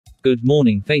Good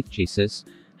morning, Faith Jesus.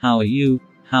 How are you?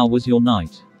 How was your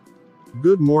night?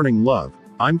 Good morning, love.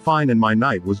 I'm fine and my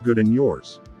night was good, and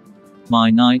yours? My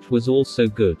night was also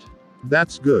good.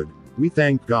 That's good. We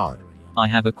thank God. I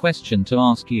have a question to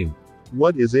ask you.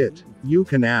 What is it? You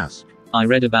can ask. I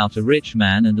read about a rich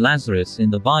man and Lazarus in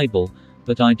the Bible,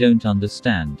 but I don't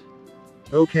understand.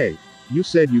 Okay, you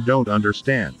said you don't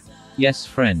understand. Yes,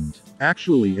 friend.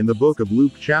 Actually, in the book of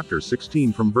Luke chapter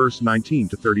 16 from verse 19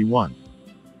 to 31.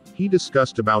 He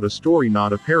discussed about a story,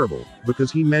 not a parable,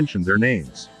 because he mentioned their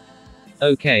names.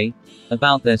 Okay,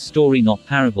 about their story, not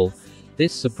parable.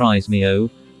 This surprised me,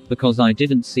 because I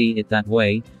didn't see it that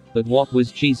way, but what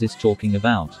was Jesus talking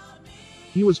about?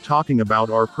 He was talking about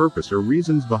our purpose or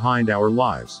reasons behind our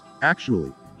lives.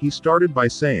 Actually, he started by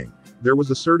saying, there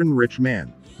was a certain rich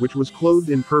man, which was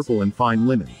clothed in purple and fine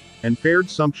linen, and fared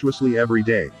sumptuously every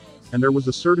day. And there was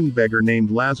a certain beggar named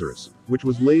Lazarus, which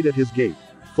was laid at his gate,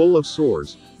 full of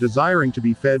sores, desiring to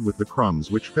be fed with the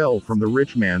crumbs which fell from the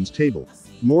rich man's table.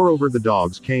 Moreover, the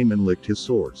dogs came and licked his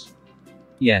sores.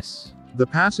 Yes. The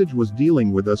passage was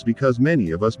dealing with us because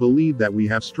many of us believe that we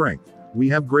have strength, we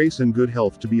have grace and good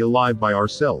health to be alive by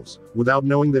ourselves, without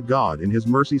knowing that God in His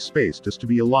mercy spaced us to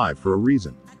be alive for a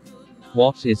reason.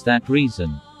 What is that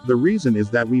reason? The reason is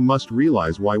that we must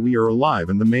realize why we are alive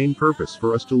and the main purpose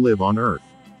for us to live on earth.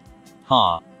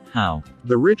 How?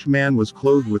 The rich man was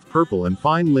clothed with purple and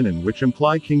fine linen, which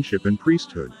imply kingship and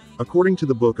priesthood. According to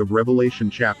the book of Revelation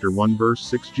chapter 1 verse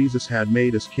 6, Jesus had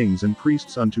made us kings and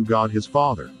priests unto God his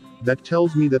Father. That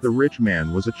tells me that the rich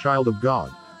man was a child of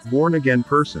God, born again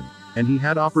person, and he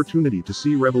had opportunity to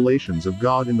see revelations of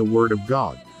God in the Word of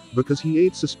God, because he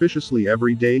ate suspiciously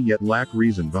every day yet lacked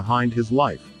reason behind his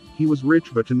life. He was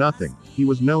rich but to nothing, he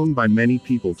was known by many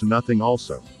people to nothing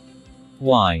also.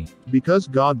 Why? Because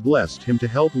God blessed him to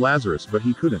help Lazarus but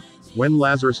he couldn't. When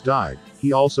Lazarus died,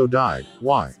 he also died.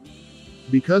 Why?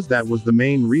 Because that was the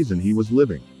main reason he was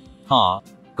living.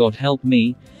 God help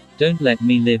me, don't let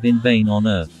me live in vain on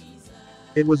earth.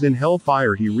 It was in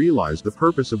hellfire he realized the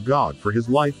purpose of God for his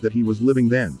life that he was living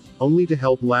then, only to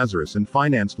help Lazarus, and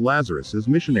financed Lazarus as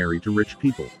missionary to rich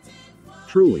people.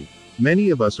 Truly, many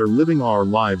of us are living our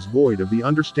lives void of the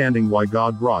understanding why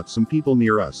God brought some people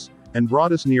near us, and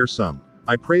brought us near some.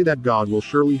 I pray that God will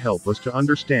surely help us to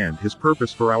understand His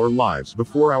purpose for our lives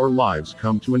before our lives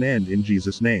come to an end, in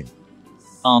Jesus' name.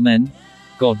 Amen.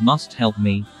 God must help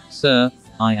me, sir,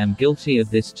 I am guilty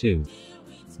of this too.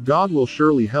 God will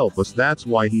surely help us, that's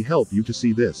why He helped you to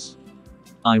see this.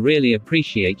 I really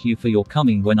appreciate you for your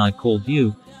coming when I called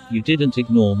you, you didn't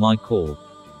ignore my call.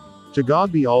 To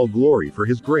God be all glory for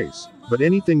His grace, but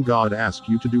anything God asks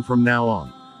you to do from now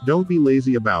on, don't be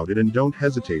lazy about it and don't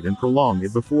hesitate and prolong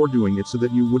it before doing it so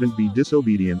that you wouldn't be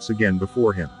disobedience again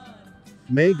before Him.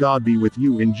 May God be with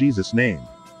you in Jesus' name.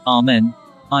 Amen.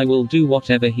 I will do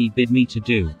whatever He bid me to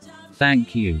do.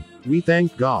 Thank you. We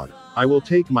thank God. I will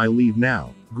take my leave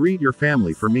now. Greet your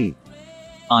family for me.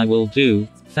 I will do,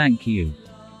 thank you.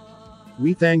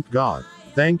 We thank God.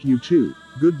 Thank you too.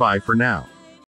 Goodbye for now.